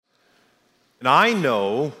And I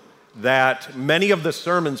know that many of the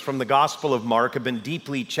sermons from the Gospel of Mark have been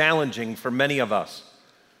deeply challenging for many of us.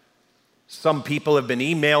 Some people have been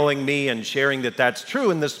emailing me and sharing that that's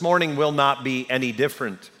true, and this morning will not be any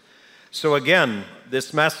different. So again,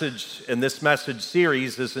 this message and this message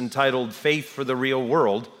series is entitled Faith for the Real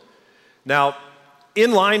World. Now,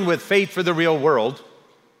 in line with Faith for the Real World,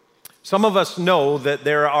 some of us know that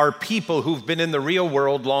there are people who've been in the real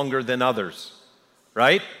world longer than others,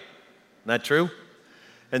 right? Isn't that true?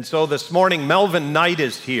 And so this morning, Melvin Knight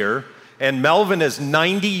is here, and Melvin is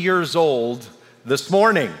 90 years old this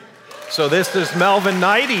morning. So this is Melvin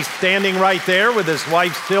Knight. He's standing right there with his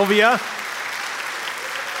wife, Sylvia.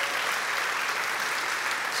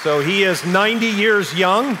 So he is 90 years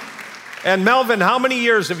young. And Melvin, how many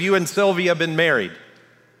years have you and Sylvia been married?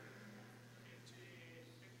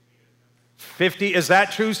 50. Is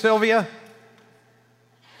that true, Sylvia?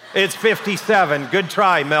 It's 57. Good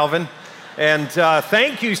try, Melvin. And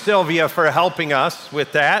thank you, Sylvia, for helping us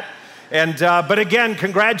with that. And but again,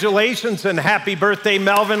 congratulations and happy birthday,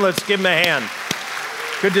 Melvin. Let's give him a hand.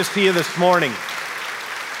 Good to see you this morning.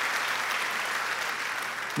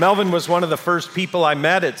 Melvin was one of the first people I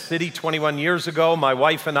met at City 21 years ago. My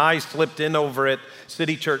wife and I slipped in over at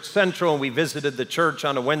City Church Central, and we visited the church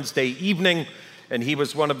on a Wednesday evening. And he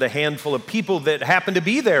was one of the handful of people that happened to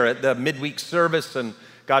be there at the midweek service and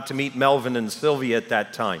got to meet Melvin and Sylvia at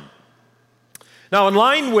that time. Now, in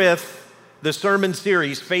line with the sermon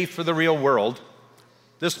series, Faith for the Real World,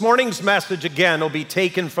 this morning's message, again, will be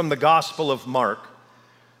taken from the Gospel of Mark.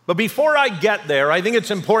 But before I get there, I think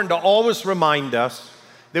it's important to always remind us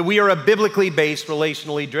that we are a biblically based,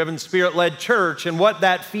 relationally driven, spirit-led church, and what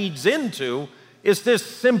that feeds into is this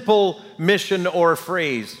simple mission or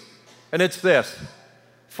phrase, and it's this: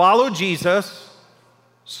 follow Jesus,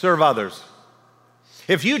 serve others.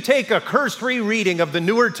 If you take a cursory reading of the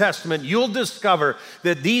Newer Testament, you'll discover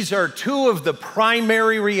that these are two of the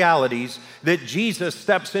primary realities that Jesus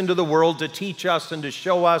steps into the world to teach us and to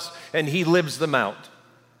show us, and he lives them out.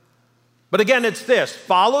 But again, it's this: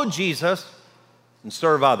 follow Jesus and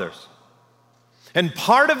serve others. And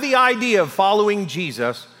part of the idea of following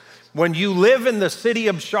Jesus, when you live in the city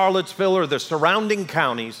of Charlottesville or the surrounding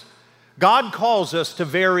counties, God calls us to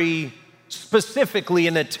very specifically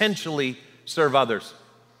and intentionally serve others.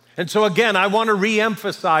 And so again, I want to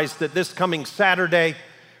reemphasize that this coming Saturday,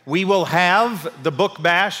 we will have the Book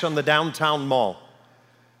Bash on the downtown mall.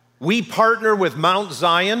 We partner with Mount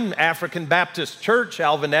Zion African Baptist Church,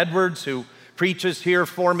 Alvin Edwards, who preaches here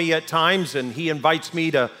for me at times, and he invites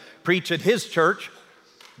me to preach at his church.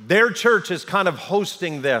 Their church is kind of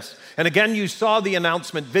hosting this. And again, you saw the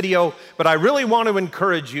announcement video, but I really want to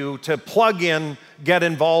encourage you to plug in, get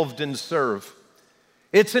involved, and serve.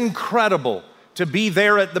 It's incredible to be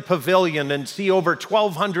there at the pavilion and see over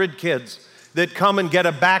 1,200 kids that come and get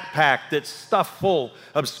a backpack that's stuffed full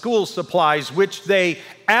of school supplies, which they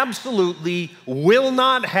absolutely will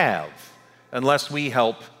not have unless we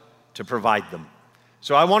help to provide them.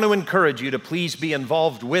 So I want to encourage you to please be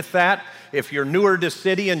involved with that. If you're newer to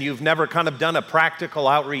City and you've never kind of done a practical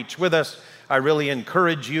outreach with us, I really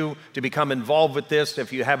encourage you to become involved with this.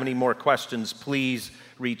 If you have any more questions, please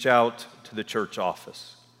reach out to the church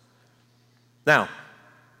office. Now,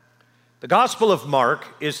 the Gospel of Mark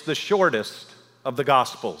is the shortest of the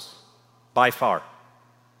Gospels by far.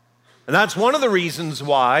 And that's one of the reasons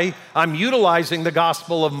why I'm utilizing the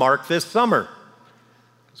Gospel of Mark this summer.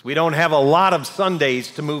 Because we don't have a lot of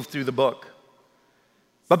Sundays to move through the book.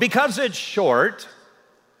 But because it's short,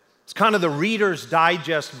 it's kind of the Reader's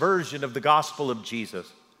Digest version of the Gospel of Jesus.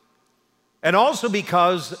 And also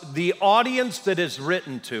because the audience that is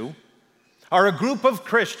written to are a group of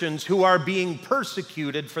Christians who are being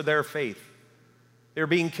persecuted for their faith. They're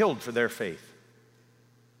being killed for their faith.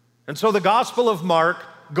 And so the Gospel of Mark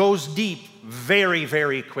goes deep very,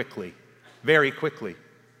 very quickly. Very quickly.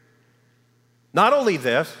 Not only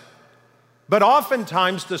this, but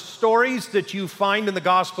oftentimes the stories that you find in the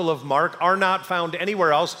Gospel of Mark are not found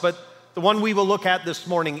anywhere else, but the one we will look at this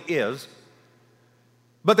morning is.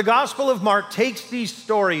 But the Gospel of Mark takes these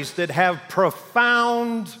stories that have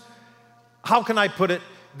profound, how can I put it?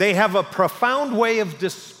 They have a profound way of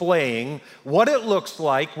displaying what it looks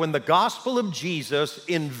like when the gospel of Jesus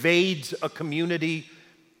invades a community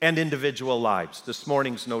and individual lives. This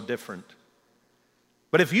morning's no different.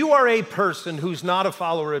 But if you are a person who's not a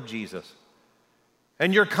follower of Jesus,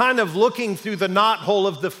 and you're kind of looking through the knothole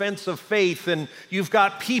of the fence of faith, and you've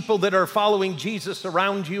got people that are following Jesus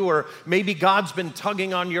around you, or maybe God's been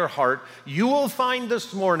tugging on your heart, you will find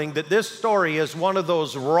this morning that this story is one of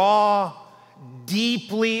those raw,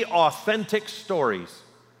 deeply authentic stories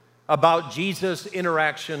about Jesus'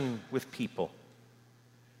 interaction with people.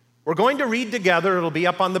 We're going to read together. It'll be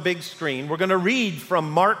up on the big screen. We're going to read from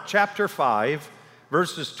Mark chapter 5,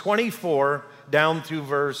 verses 24 down through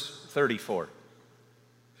verse 34.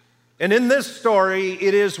 And in this story,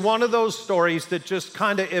 it is one of those stories that just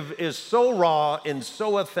kind of is so raw and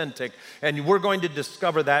so authentic, and we're going to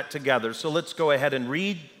discover that together. So let's go ahead and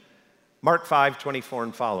read Mark 5, 24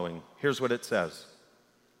 and following. Here's what it says.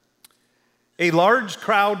 A large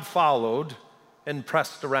crowd followed and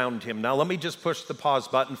pressed around him. Now let me just push the pause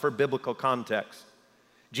button for biblical context.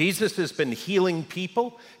 Jesus has been healing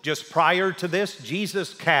people. Just prior to this,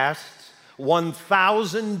 Jesus casts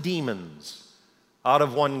 1,000 demons out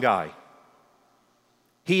of one guy.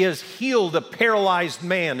 He has healed a paralyzed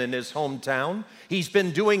man in his hometown. He's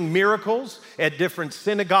been doing miracles at different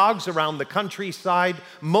synagogues around the countryside,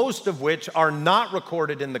 most of which are not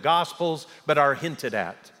recorded in the Gospels, but are hinted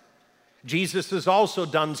at. Jesus has also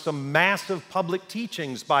done some massive public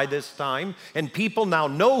teachings by this time, and people now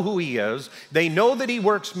know who he is. They know that he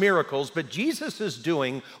works miracles, but Jesus is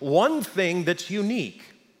doing one thing that's unique.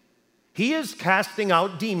 He is casting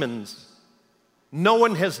out demons. No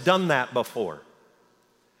one has done that before.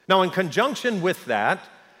 Now, in conjunction with that,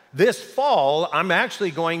 this fall, I'm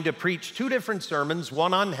actually going to preach two different sermons,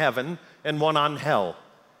 one on heaven and one on hell.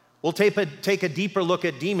 We'll take a deeper look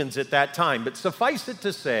at demons at that time, but suffice it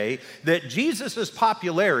to say that Jesus'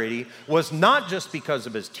 popularity was not just because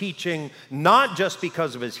of his teaching, not just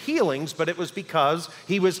because of his healings, but it was because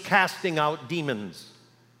he was casting out demons.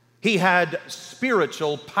 He had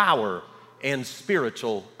spiritual power and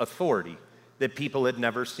spiritual authority that people had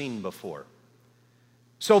never seen before.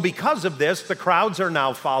 So because of this, the crowds are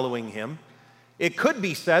now following him. It could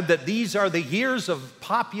be said that these are the years of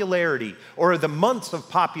popularity or the months of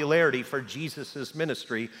popularity for Jesus'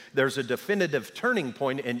 ministry. There's a definitive turning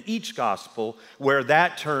point in each gospel where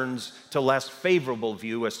that turns to less favorable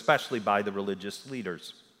view, especially by the religious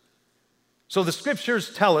leaders. So the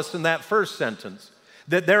scriptures tell us in that first sentence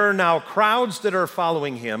that there are now crowds that are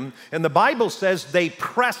following him, and the Bible says they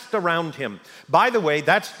pressed around him. By the way,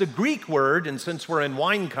 that's the Greek word, and since we're in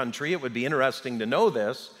wine country, it would be interesting to know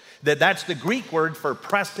this, that's the Greek word for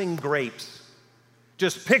pressing grapes.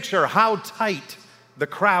 Just picture how tight the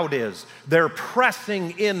crowd is. They're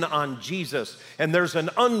pressing in on Jesus, and there's an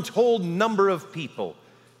untold number of people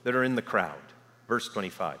that are in the crowd. Verse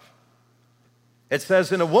 25. It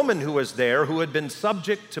says, and a woman who was there who had been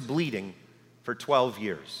subject to bleeding for 12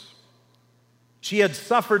 years. She had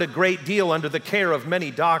suffered a great deal under the care of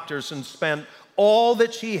many doctors and spent all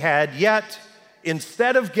that she had, yet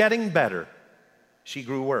instead of getting better, she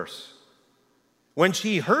grew worse. When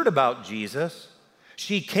she heard about Jesus,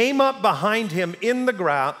 she came up behind him in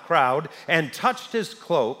the crowd and touched his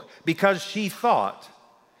cloak because she thought,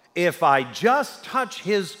 if I just touch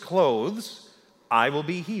his clothes, I will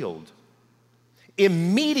be healed.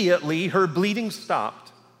 Immediately, her bleeding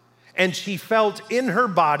stopped, and she felt in her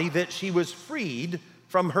body that she was freed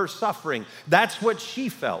from her suffering. That's what she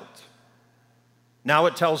felt. Now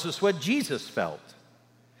it tells us what Jesus felt.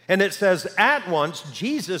 And it says, at once,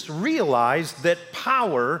 Jesus realized that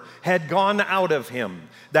power had gone out of him.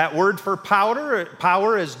 That word for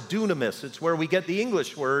power is dunamis. It's where we get the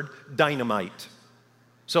English word dynamite.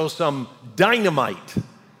 So some dynamite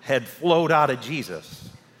had flowed out of Jesus.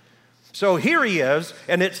 So here he is,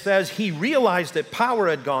 and it says he realized that power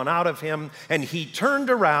had gone out of him, and he turned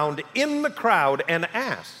around in the crowd and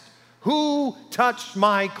asked, who touched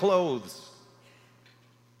my clothes?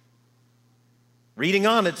 Reading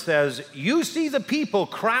on, it says, you see the people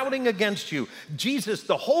crowding against you. Jesus,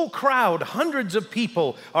 the whole crowd, hundreds of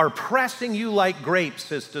people are pressing you like grapes,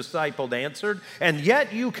 his disciple answered, and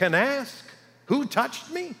yet you can ask, who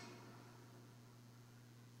touched me?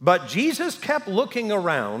 But Jesus kept looking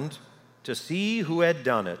around to see who had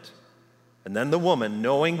done it. And then the woman,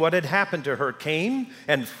 knowing what had happened to her, came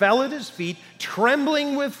and fell at his feet,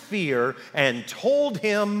 trembling with fear, and told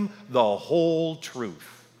him the whole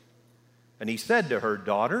truth. And he said to her,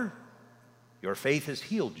 daughter, your faith has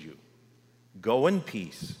healed you. Go in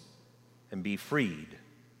peace and be freed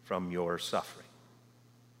from your suffering.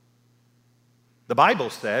 The Bible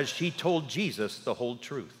says she told Jesus the whole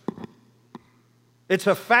truth. It's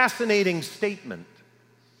a fascinating statement.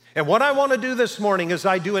 And what I want to do this morning, as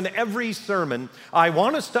I do in every sermon, I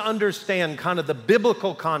want us to understand kind of the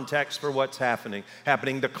biblical context for what's happening,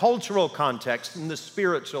 the cultural context and the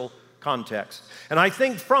spiritual context. And I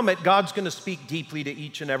think from it, God's going to speak deeply to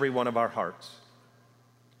each and every one of our hearts.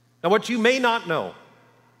 Now, what you may not know,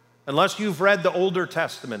 unless you've read the Older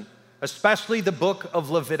Testament, especially the book of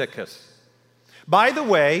Leviticus. By the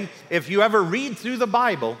way, if you ever read through the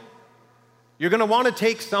Bible, You're going to want to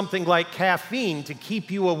take something like caffeine to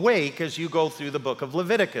keep you awake as you go through the book of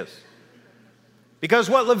Leviticus.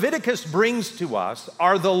 Because what Leviticus brings to us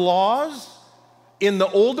are the laws in the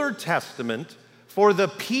Older Testament for the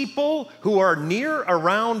people who are near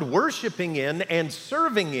around worshiping in and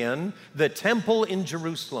serving in the temple in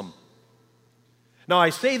Jerusalem. Now,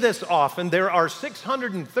 I say this often, there are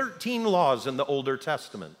 613 laws in the Older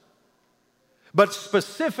Testament. But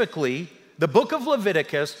specifically, the book of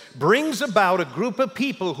Leviticus brings about a group of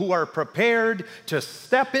people who are prepared to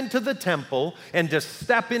step into the temple and to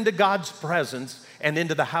step into God's presence and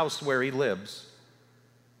into the house where he lives.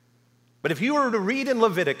 But if you were to read in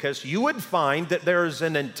Leviticus, you would find that there's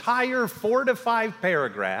an entire 4 to 5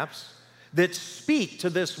 paragraphs that speak to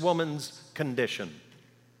this woman's condition.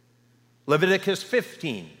 Leviticus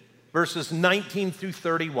 15, verses 19 through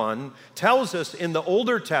 31, tells us in the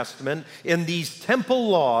Older Testament, in these temple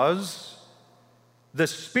laws, the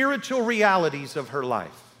spiritual realities of her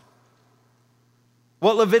life.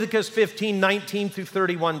 What Leviticus 15, 19 through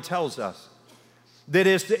 31 tells us, that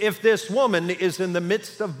is, if this woman is in the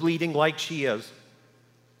midst of bleeding like she is,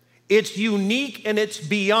 it's unique and it's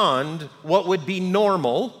beyond what would be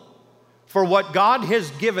normal for what God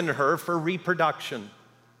has given her for reproduction.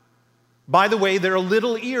 By the way, there are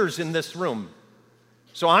little ears in this room,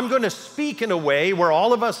 so I'm going to speak in a way where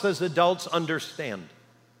all of us as adults understand.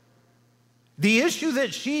 The issue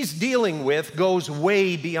that she's dealing with goes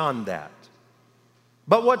way beyond that.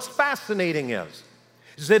 But what's fascinating is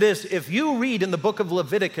that if you read in the book of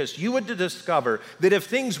Leviticus, you would discover that if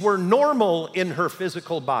things were normal in her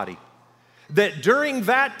physical body, that during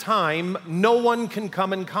that time, no one can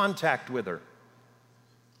come in contact with her.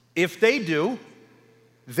 If they do,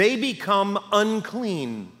 they become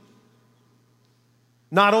unclean.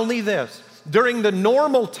 Not only this, during the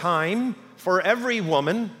normal time for every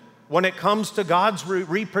woman, when it comes to God's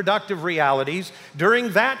reproductive realities,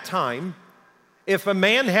 during that time, if a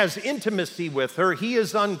man has intimacy with her, he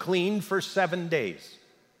is unclean for 7 days.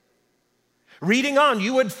 Reading on,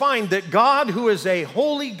 you would find that God, who is a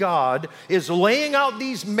holy God, is laying out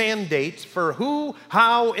these mandates for who,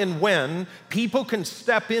 how, and when people can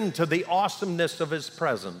step into the awesomeness of his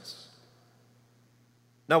presence.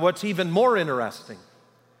 Now, what's even more interesting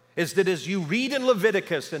is that as you read in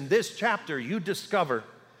Leviticus in this chapter, you discover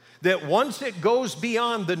that once it goes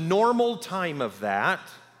beyond the normal time of that,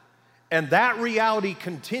 and that reality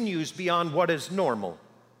continues beyond what is normal,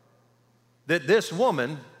 that this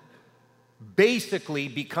woman basically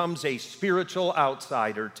becomes a spiritual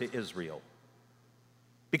outsider to Israel.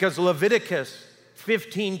 Because Leviticus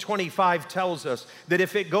 15:25 tells us that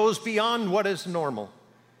if it goes beyond what is normal,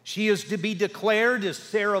 she is to be declared as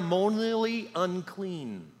ceremonially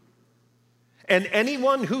unclean. And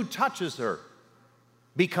anyone who touches her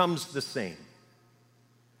becomes the same.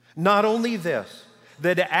 Not only this,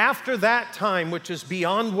 that after that time, which is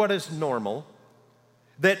beyond what is normal,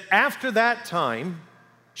 that after that time,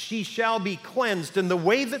 she shall be cleansed. And the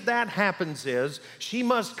way that that happens is she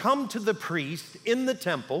must come to the priest in the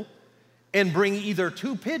temple and bring either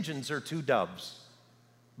 2 pigeons or 2 doves.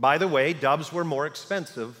 By the way, doves were more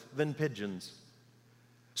expensive than pigeons.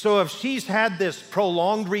 So if she's had this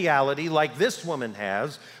prolonged reality like this woman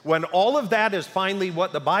has, when all of that is finally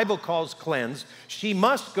what the Bible calls cleansed, she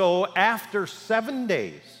must go after 7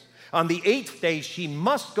 days. On the 8th day, she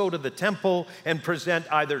must go to the temple and present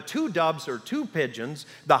either 2 doves or 2 pigeons.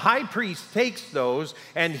 The high priest takes those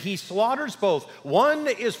and he slaughters both. One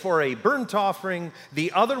is for a burnt offering,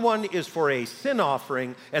 the other one is for a sin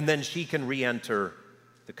offering, and then she can re-enter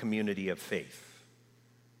the community of faith.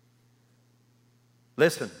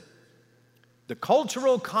 Listen, the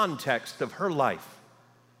cultural context of her life,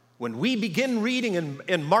 when we begin reading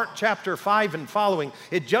in Mark chapter 5 and following,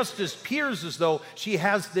 it just appears as though she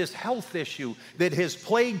has this health issue that has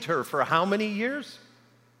plagued her for how many years?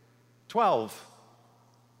 12.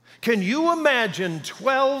 Can you imagine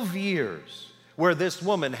 12 years where this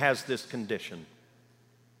woman has this condition?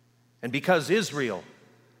 And because Israel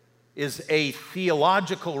is a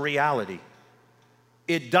theological reality,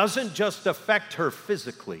 it doesn't just affect her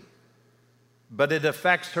physically, but it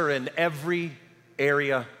affects her in every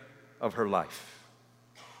area of her life.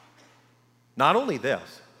 Not only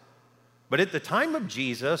this, but at the time of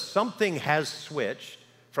Jesus, something has switched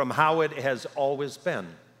from how it has always been.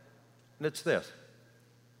 And it's this.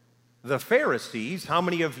 The Pharisees, how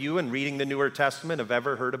many of you in reading the Newer Testament have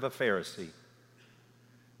ever heard of a Pharisee?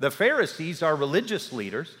 The Pharisees are religious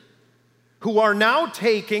leaders who are now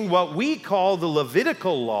taking what we call the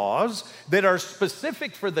Levitical laws that are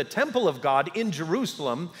specific for the temple of God in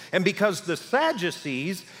Jerusalem. And because the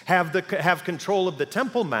Sadducees have control of the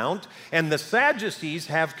Temple Mount, and the Sadducees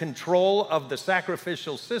have control of the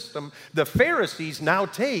sacrificial system, the Pharisees now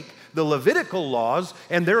take the Levitical laws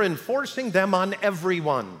and they're enforcing them on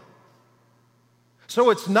everyone. So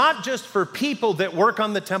it's not just for people that work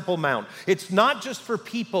on the Temple Mount. It's not just for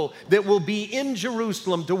people that will be in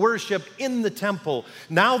Jerusalem to worship in the temple.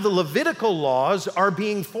 Now the Levitical laws are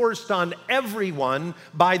being forced on everyone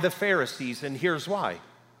by the Pharisees, and here's why.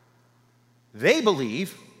 They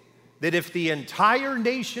believe that if the entire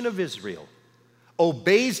nation of Israel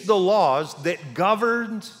obeys the laws that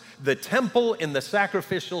governs the temple and the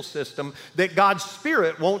sacrificial system, that God's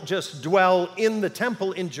Spirit won't just dwell in the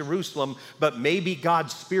temple in Jerusalem, but maybe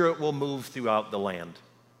God's Spirit will move throughout the land.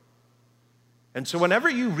 And so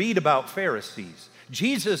whenever you read about Pharisees,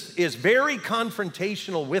 Jesus is very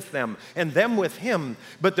confrontational with them and them with him.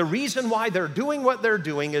 But the reason why they're doing what they're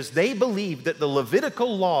doing is they believe that the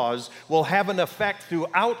Levitical laws will have an effect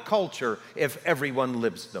throughout culture if everyone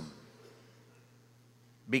lives them.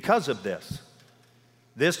 Because of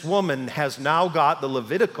this woman has now got the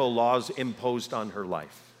Levitical laws imposed on her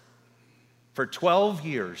life. For 12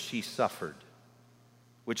 years she suffered,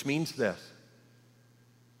 which means this,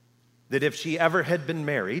 that if she ever had been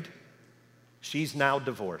married, she's now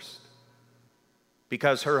divorced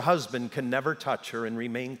because her husband can never touch her and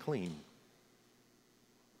remain clean.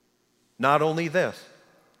 Not only this,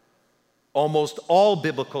 almost all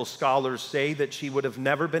biblical scholars say that she would have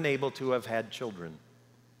never been able to have had children.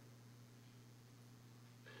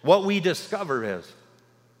 What we discover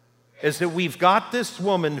is that we've got this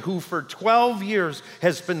woman who for 12 years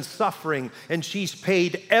has been suffering, and she's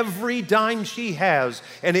paid every dime she has,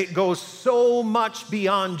 and it goes so much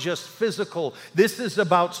beyond just physical. This is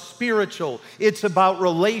about spiritual, it's about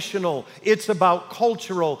relational, it's about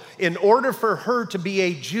cultural. In order for her to be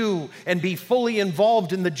a Jew and be fully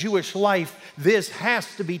involved in the Jewish life, this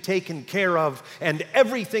has to be taken care of, and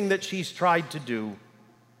everything that she's tried to do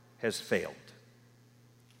has failed.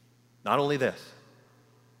 Not only this,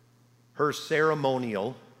 her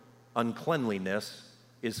ceremonial uncleanliness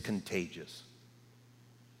is contagious.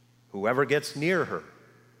 Whoever gets near her,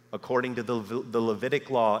 according to the Levitic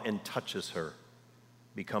law, and touches her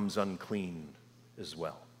becomes unclean as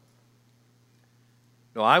well.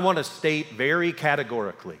 Now, I want to state very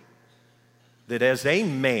categorically that as a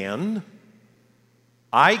man,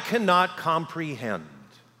 I cannot comprehend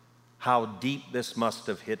how deep this must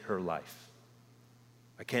have hit her life.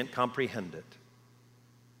 I can't comprehend it.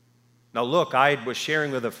 Now look, I was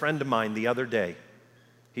sharing with a friend of mine the other day.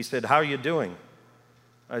 He said, "How are you doing?"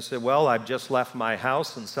 I said, "Well, I've just left my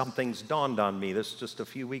house and something's dawned on me." This just a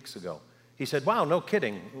few weeks ago. He said, "Wow, no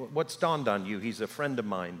kidding. What's dawned on you?" He's a friend of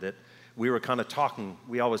mine that we were kind of talking.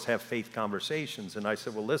 We always have faith conversations. And I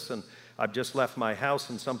said, "Well, listen, I've just left my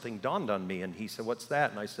house and something dawned on me." And he said, "What's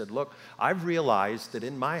that?" And I said, "Look, I've realized that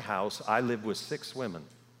in my house I live with 6 women.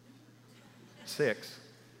 6.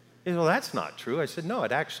 He said, "Well, that's not true." I said, "No,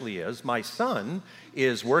 it actually is. My son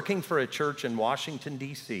is working for a church in Washington,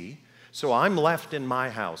 D.C., so I'm left in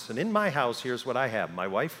my house. And in my house, here's what I have. My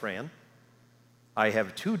wife, Fran. I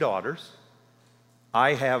have 2 daughters.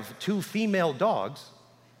 I have 2 female dogs.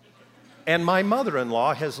 And my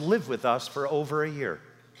mother-in-law has lived with us for over a year.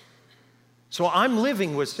 So I'm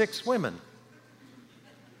living with 6 women.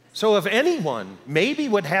 So if anyone maybe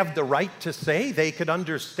would have the right to say they could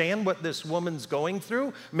understand what this woman's going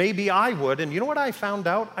through, maybe I would. And you know what I found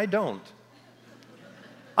out? I don't.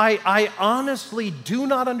 I honestly do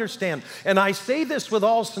not understand. And I say this with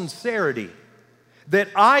all sincerity, that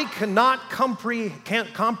I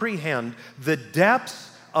can't comprehend the depths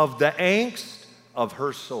of the angst of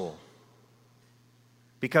her soul.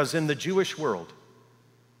 Because in the Jewish world,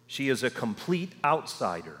 she is a complete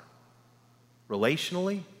outsider,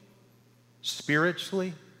 relationally,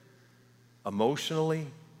 spiritually, emotionally.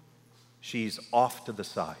 She's off to the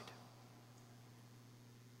side.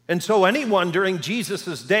 And so anyone during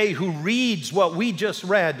Jesus' day who reads what we just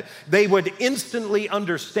read, they would instantly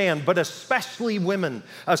understand, but especially women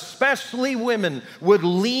would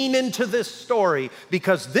lean into this story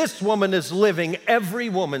because this woman is living every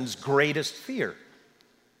woman's greatest fear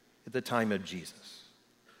at the time of Jesus.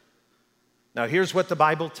 Now here's what the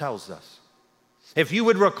Bible tells us. If you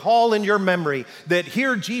would recall in your memory that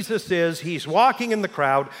here Jesus is, he's walking in the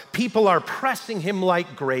crowd, people are pressing him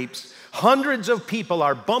like grapes, hundreds of people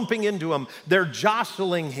are bumping into him, they're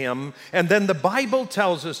jostling him, and then the Bible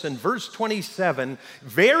tells us in verse 27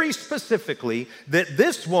 very specifically that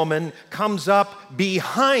this woman comes up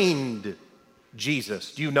behind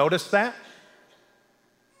Jesus. Do you notice that?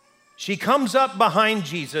 She comes up behind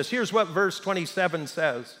Jesus. Here's what verse 27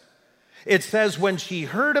 says. It says, when she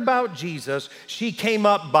heard about Jesus, she came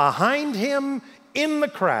up behind him in the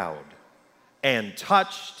crowd and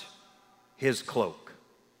touched his cloak.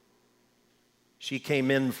 She came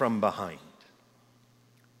in from behind.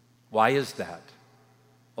 Why is that?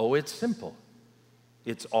 Oh, it's simple.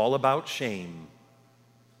 It's all about shame.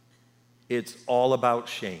 It's all about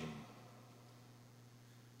shame.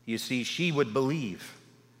 You see, she would believe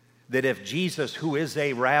that if Jesus, who is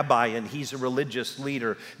a rabbi and he's a religious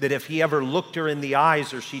leader, that if he ever looked her in the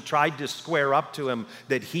eyes or she tried to square up to him,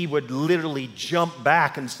 that he would literally jump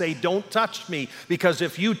back and say, don't touch me, because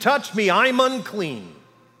if you touch me, I'm unclean.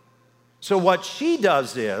 So what she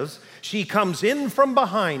does is, she comes in from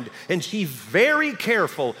behind and she's very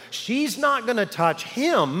careful. She's not going to touch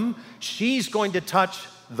him. She's going to touch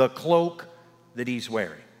the cloak that he's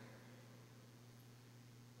wearing.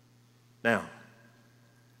 Now,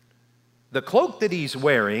 the cloak that he's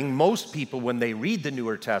wearing, most people, when they read the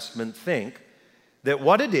Newer Testament, think that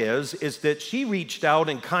what it is that she reached out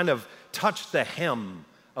and kind of touched the hem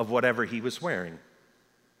of whatever he was wearing.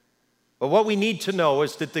 But what we need to know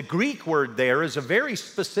is that the Greek word there is a very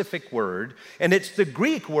specific word, and it's the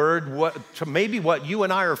Greek word to maybe what you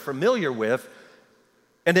and I are familiar with,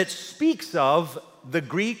 and it speaks of the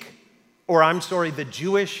the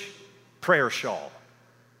Jewish prayer shawl.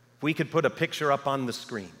 If we could put a picture up on the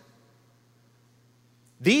screen.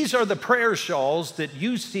 These are the prayer shawls that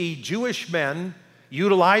you see Jewish men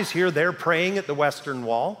utilize here. They're praying at the Western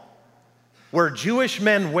Wall, where Jewish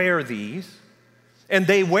men wear these. And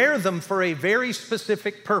they wear them for a very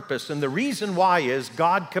specific purpose. And the reason why is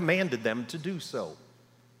God commanded them to do so.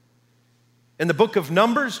 In the book of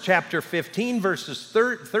Numbers, chapter 15, verses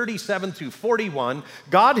 37 through 41,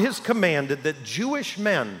 God has commanded that Jewish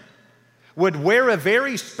men would wear a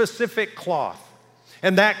very specific cloth.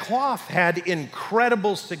 And that cloth had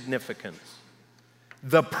incredible significance.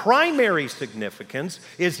 The primary significance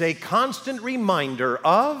is a constant reminder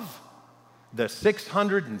of the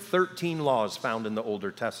 613 laws found in the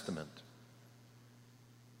Older Testament.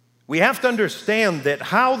 We have to understand that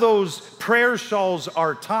how those prayer shawls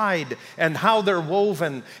are tied and how they're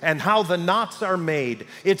woven and how the knots are made,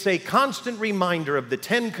 it's a constant reminder of the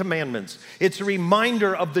 10 Commandments. It's a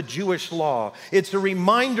reminder of the Jewish law. It's a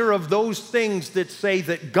reminder of those things that say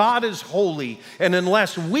that God is holy, and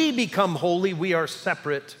unless we become holy, we are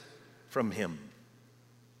separate from him.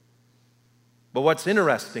 But what's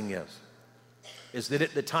interesting is that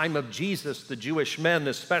at the time of Jesus, the Jewish men,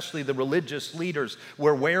 especially the religious leaders,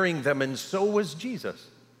 were wearing them, and so was Jesus.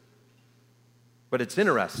 But it's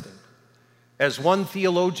interesting. As one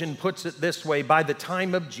theologian puts it this way, by the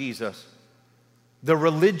time of Jesus, the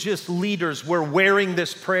religious leaders were wearing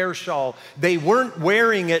this prayer shawl. They weren't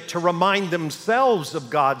wearing it to remind themselves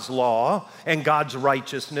of God's law and God's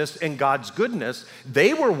righteousness and God's goodness.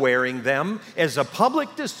 They were wearing them as a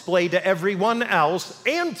public display to everyone else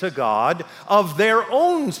and to God of their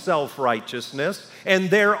own self-righteousness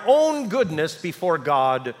and their own goodness before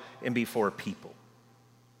God and before people.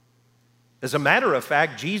 As a matter of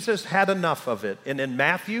fact, Jesus had enough of it. And in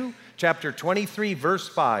Matthew chapter 23, verse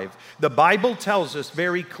 5, the Bible tells us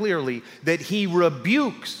very clearly that he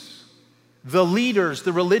rebukes the leaders,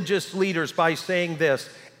 the religious leaders, by saying this: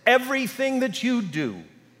 everything that you do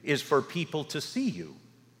is for people to see you.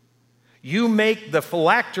 You make the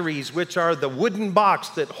phylacteries, which are the wooden box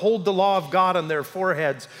that hold the law of God on their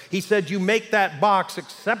foreheads. He said, you make that box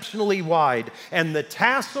exceptionally wide, and the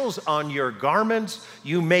tassels on your garments,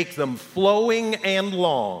 you make them flowing and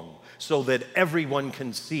long, so that everyone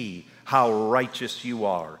can see how righteous you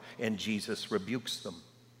are. And Jesus rebukes them.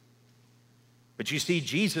 But you see,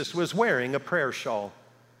 Jesus was wearing a prayer shawl.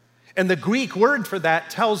 And the Greek word for that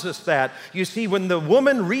tells us that. You see, when the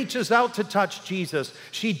woman reaches out to touch Jesus,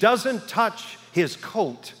 she doesn't touch his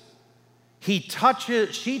coat. She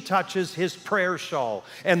touches his prayer shawl.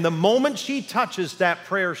 And the moment she touches that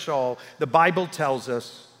prayer shawl, the Bible tells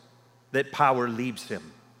us that power leaves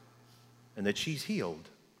him and that she's healed.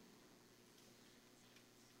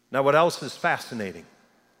 Now, what else is fascinating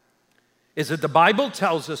is that the Bible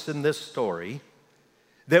tells us in this story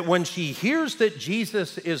that when she hears that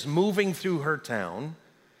Jesus is moving through her town,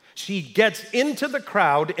 she gets into the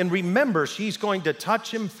crowd, and remember, she's going to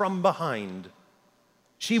touch him from behind.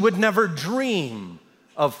 She would never dream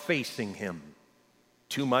of facing him.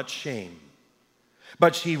 Too much shame.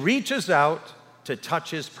 But she reaches out to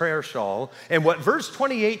touch his prayer shawl, and what verse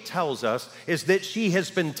 28 tells us is that she has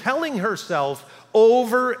been telling herself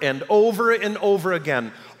over and over and over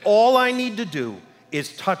again, all I need to do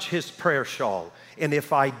is touch his prayer shawl. And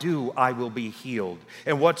if I do, I will be healed.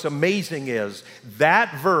 And what's amazing is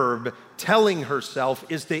that verb, telling herself,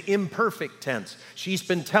 is the imperfect tense. She's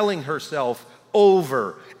been telling herself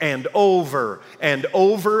over and over and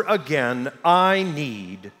over again, I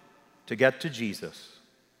need to get to Jesus.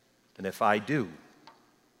 And if I do,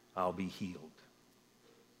 I'll be healed.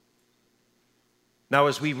 Now,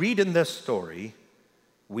 as we read in this story,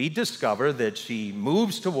 we discover that she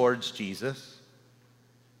moves towards Jesus,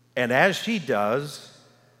 and as she does,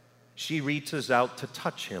 she reaches out to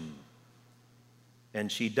touch him, and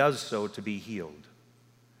she does so to be healed.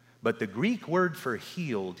 But the Greek word for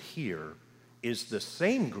healed here is the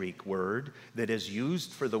same Greek word that is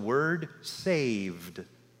used for the word saved.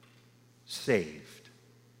 Saved.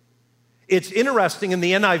 It's interesting in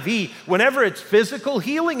the NIV, whenever it's physical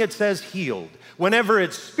healing, it says healed. Whenever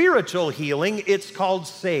it's spiritual healing, it's called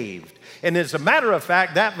saved. And as a matter of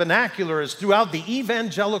fact, that vernacular is throughout the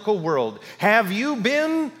evangelical world. Have you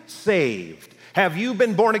been saved? Have you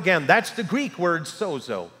been born again? That's the Greek word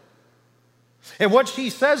sozo. And what she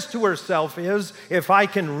says to herself is, if I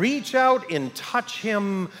can reach out and touch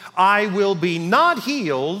him, I will be not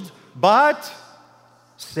healed, but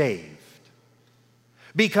saved.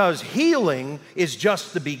 Because healing is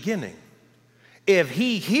just the beginning. If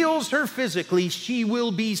he heals her physically, she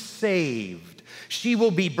will be saved. She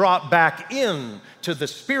will be brought back in to the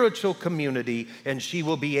spiritual community, and she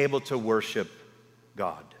will be able to worship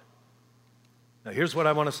God. Now, here's what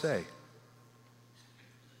I want to say.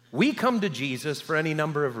 We come to Jesus for any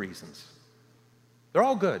number of reasons. They're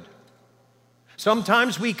all good.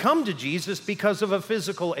 Sometimes we come to Jesus because of a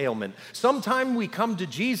physical ailment. Sometimes we come to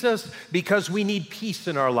Jesus because we need peace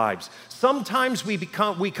in our lives. Sometimes we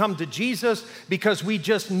come to Jesus because we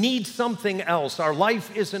just need something else. Our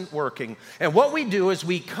life isn't working. And what we do is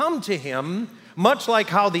we come to him, much like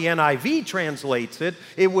how the NIV translates it,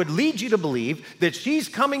 it would lead you to believe that she's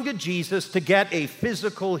coming to Jesus to get a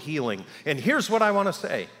physical healing. And here's what I want to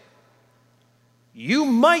say. You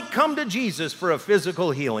might come to Jesus for a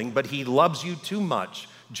physical healing, but he loves you too much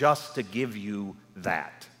just to give you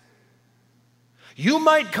that. You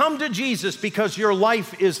might come to Jesus because your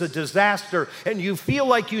life is a disaster and you feel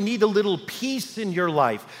like you need a little peace in your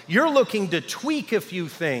life. You're looking to tweak a few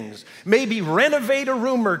things, maybe renovate a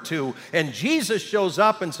room or two, and Jesus shows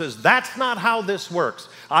up and says, that's not how this works.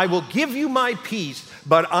 I will give you my peace,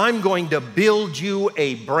 but I'm going to build you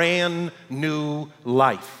a brand new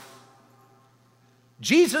life.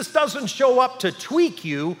 Jesus doesn't show up to tweak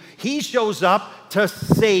you, he shows up to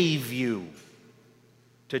save you,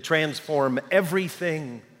 to transform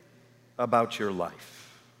everything about your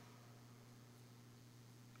life.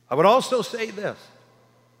 I would also say this.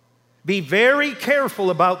 Be very careful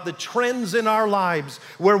about the trends in our lives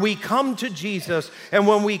where we come to Jesus, and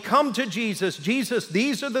when we come to Jesus, Jesus,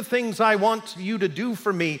 these are the things I want you to do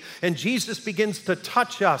for me, and Jesus begins to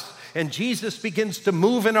touch us, and Jesus begins to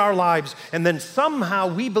move in our lives, and then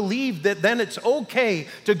somehow we believe that then it's okay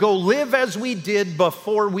to go live as we did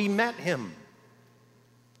before we met him.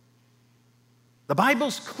 The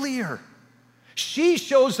Bible's clear. She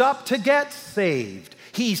shows up to get saved.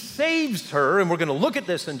 He saves her, and we're going to look at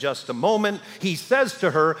this in just a moment. He says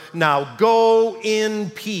to her, now go in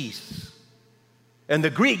peace. And the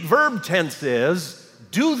Greek verb tense is,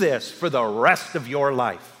 do this for the rest of your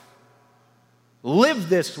life. Live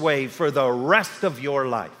this way for the rest of your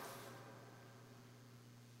life.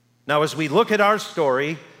 Now, as we look at our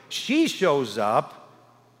story, she shows up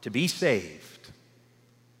to be saved,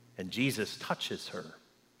 and Jesus touches her.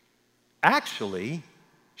 Actually,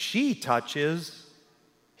 she touches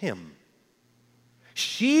him.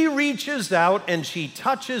 She reaches out and she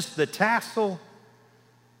touches the tassel,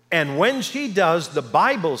 and when she does, the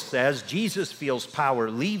Bible says Jesus feels power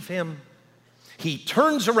leave him. He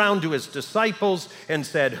turns around to his disciples and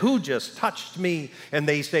said, who just touched me? And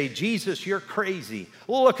they say, Jesus, you're crazy.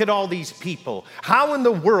 Look at all these people. How in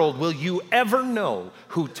the world will you ever know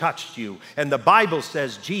who touched you? And the Bible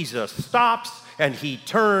says Jesus stops and he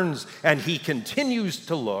turns and he continues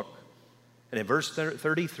to look. And in verse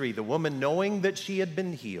 33, the woman, knowing that she had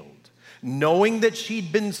been healed, knowing that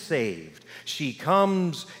she'd been saved, she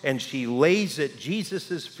comes and she lays at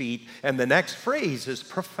Jesus' feet, and the next phrase is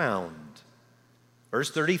profound.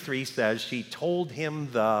 Verse 33 says, she told him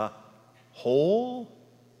the whole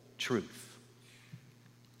truth.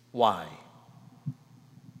 Why?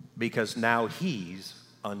 Because now he's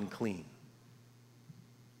unclean.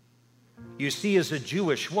 You see, as a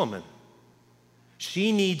Jewish woman,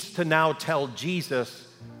 she needs to now tell Jesus,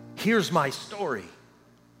 here's my story.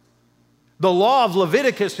 The law of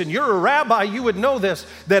Leviticus, and you're a rabbi, you would know this,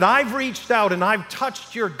 that I've reached out and I've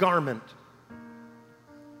touched your garment.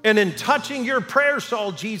 And in touching your prayer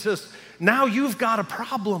shawl, Jesus, now you've got a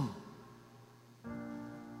problem.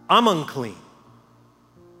 I'm unclean,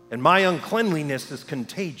 and my uncleanliness is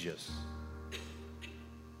contagious.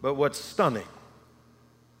 But what's stunning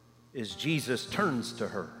is Jesus turns to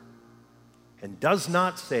her and does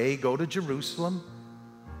not say, go to Jerusalem,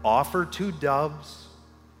 offer 2 doves,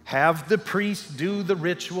 have the priest do the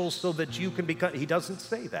ritual so that you can become. He doesn't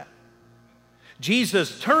say that.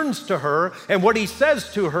 Jesus turns to her, and what he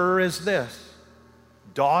says to her is this: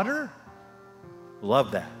 daughter,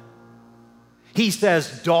 love that. He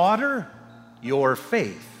says, daughter, your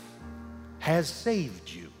faith has saved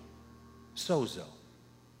you. Sozo.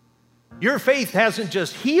 Your faith hasn't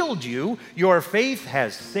just healed you, your faith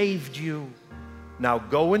has saved you. Now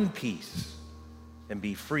go in peace and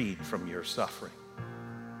be freed from your suffering.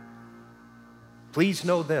 Please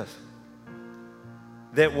know this,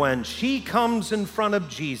 that when she comes in front of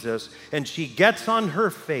Jesus and she gets on her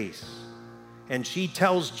face and she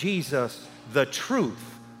tells Jesus the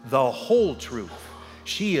truth, the whole truth,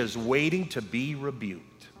 she is waiting to be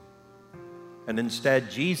rebuked. And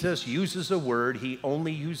instead, Jesus uses a word he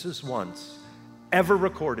only uses once, ever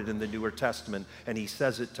recorded in the Newer Testament, and he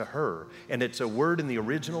says it to her. And it's a word in the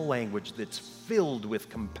original language that's filled with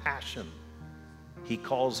compassion. He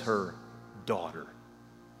calls her daughter.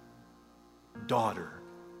 Daughter.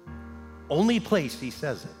 Only place he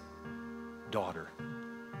says it. Daughter,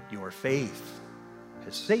 your faith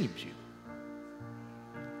has saved you.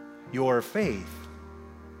 Your faith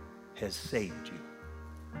has saved you.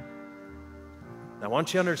 Now, I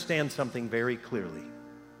want you to understand something very clearly.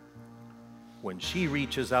 When she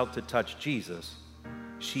reaches out to touch Jesus,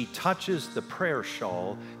 she touches the prayer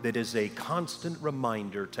shawl that is a constant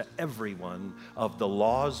reminder to everyone of the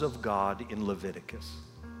laws of God in Leviticus.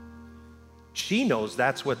 She knows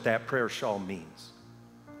that's what that prayer shawl means.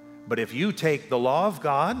 But if you take the law of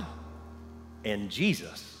God and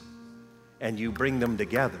Jesus and you bring them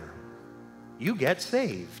together, you get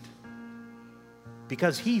saved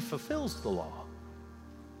because he fulfills the law.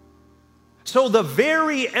 So the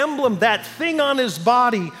very emblem, that thing on his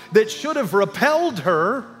body that should have repelled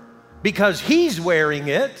her because he's wearing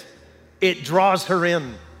it, it draws her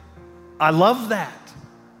in. I love that.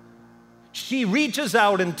 She reaches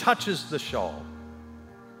out and touches the shawl.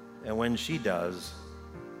 And when she does,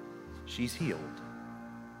 she's healed.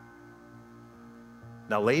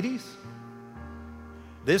 Now, ladies,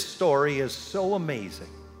 this story is so amazing.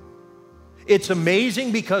 It's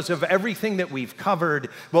amazing because of everything that we've covered,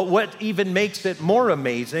 but what even makes it more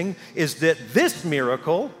amazing is that this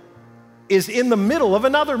miracle is in the middle of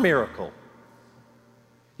another miracle.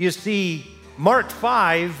 You see, Mark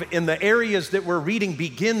 5, in the areas that we're reading,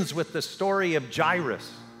 begins with the story of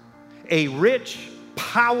Jairus. A rich,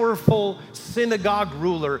 powerful synagogue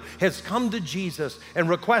ruler has come to Jesus and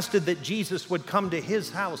requested that Jesus would come to his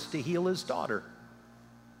house to heal his daughter.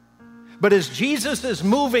 But as Jesus is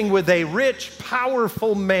moving with a rich,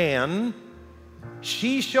 powerful man,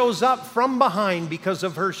 she shows up from behind because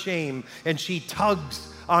of her shame, and she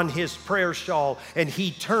tugs on his prayer shawl, and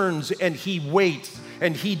he turns and he waits,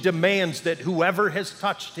 and he demands that whoever has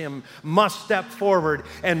touched him must step forward.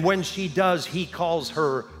 And when she does, he calls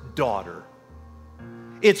her daughter.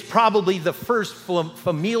 It's probably the first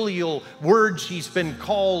familial word she's been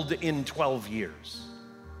called in 12 years.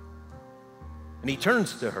 And he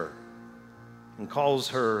turns to her and calls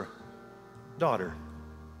her daughter.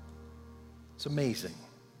 It's amazing.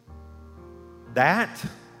 That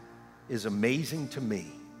is amazing to me.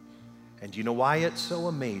 And you know why it's so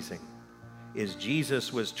amazing? Is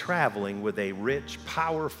Jesus was traveling with a rich,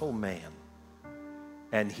 powerful man,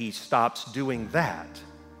 and he stops doing that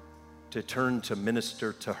to turn to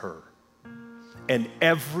minister to her. And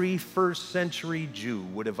every first century Jew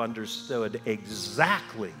would have understood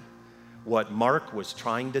exactly what Mark was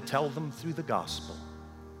trying to tell them through the gospel,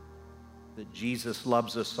 that Jesus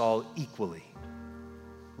loves us all equally.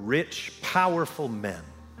 Rich, powerful men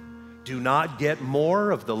do not get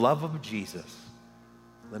more of the love of Jesus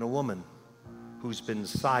than a woman who's been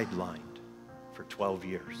sidelined for 12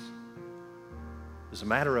 years. As a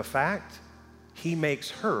matter of fact, he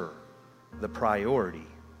makes her the priority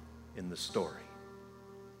in the story.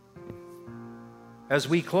 As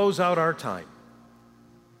we close out our time,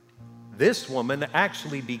 this woman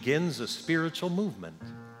actually begins a spiritual movement.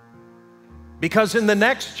 Because in the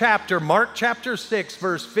next chapter, Mark chapter 6,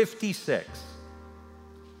 verse 56,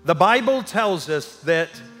 the Bible tells us that,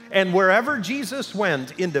 and wherever Jesus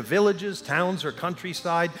went, into villages, towns, or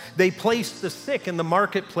countryside, they placed the sick in the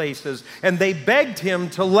marketplaces, and they begged him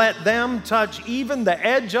to let them touch even the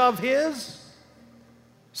edge of his,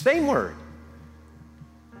 same word.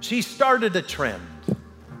 She started a trend.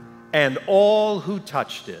 and all who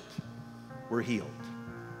touched it were healed.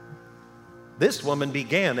 This woman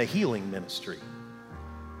began a healing ministry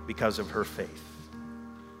because of her faith.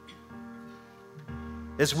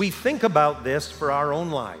 As we think about this for our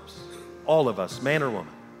own lives, all of us, man or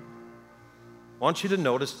woman, I want you to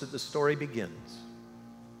notice that the story begins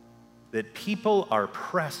that people are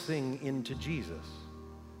pressing into Jesus,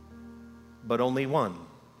 but only one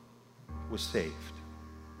was saved.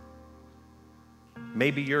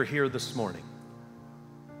 Maybe you're here this morning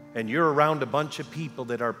and you're around a bunch of people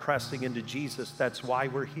that are pressing into Jesus. That's why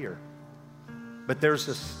we're here. But there's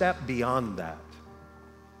a step beyond that.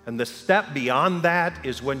 And the step beyond that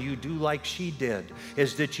is when you do like she did,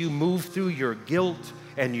 is that you move through your guilt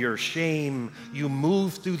and your shame. You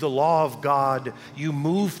move through the law of God. You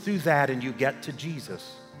move through that and you get to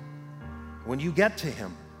Jesus. When you get to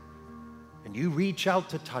him and you reach out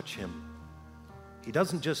to touch him, he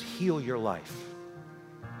doesn't just heal your life.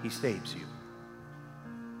 He saves you.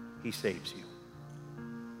 He saves you.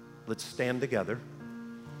 Let's stand together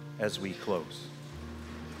as we close.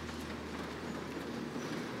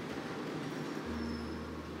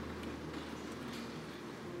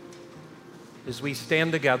 As we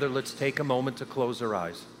stand together, let's take a moment to close our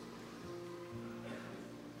eyes.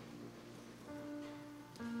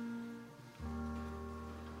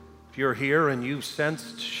 If you're here and you've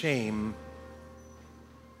sensed shame,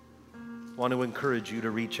 I want to encourage you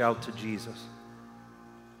to reach out to Jesus.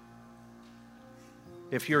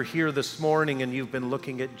 If you're here this morning and you've been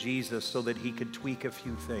looking at Jesus so that he could tweak a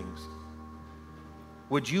few things,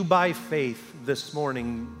 would you by faith this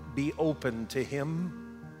morning be open to him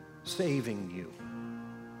saving you,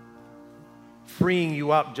 freeing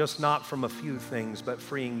you up just not from a few things, but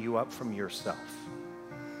freeing you up from yourself?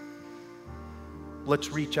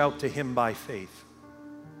 Let's reach out to him by faith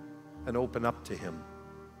and open up to him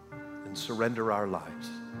and surrender our lives.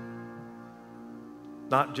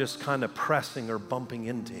 Not just kind of pressing or bumping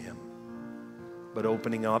into him, but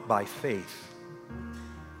opening up by faith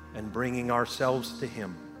and bringing ourselves to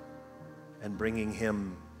him and bringing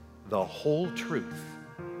him the whole truth,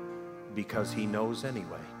 because he knows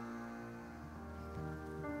anyway.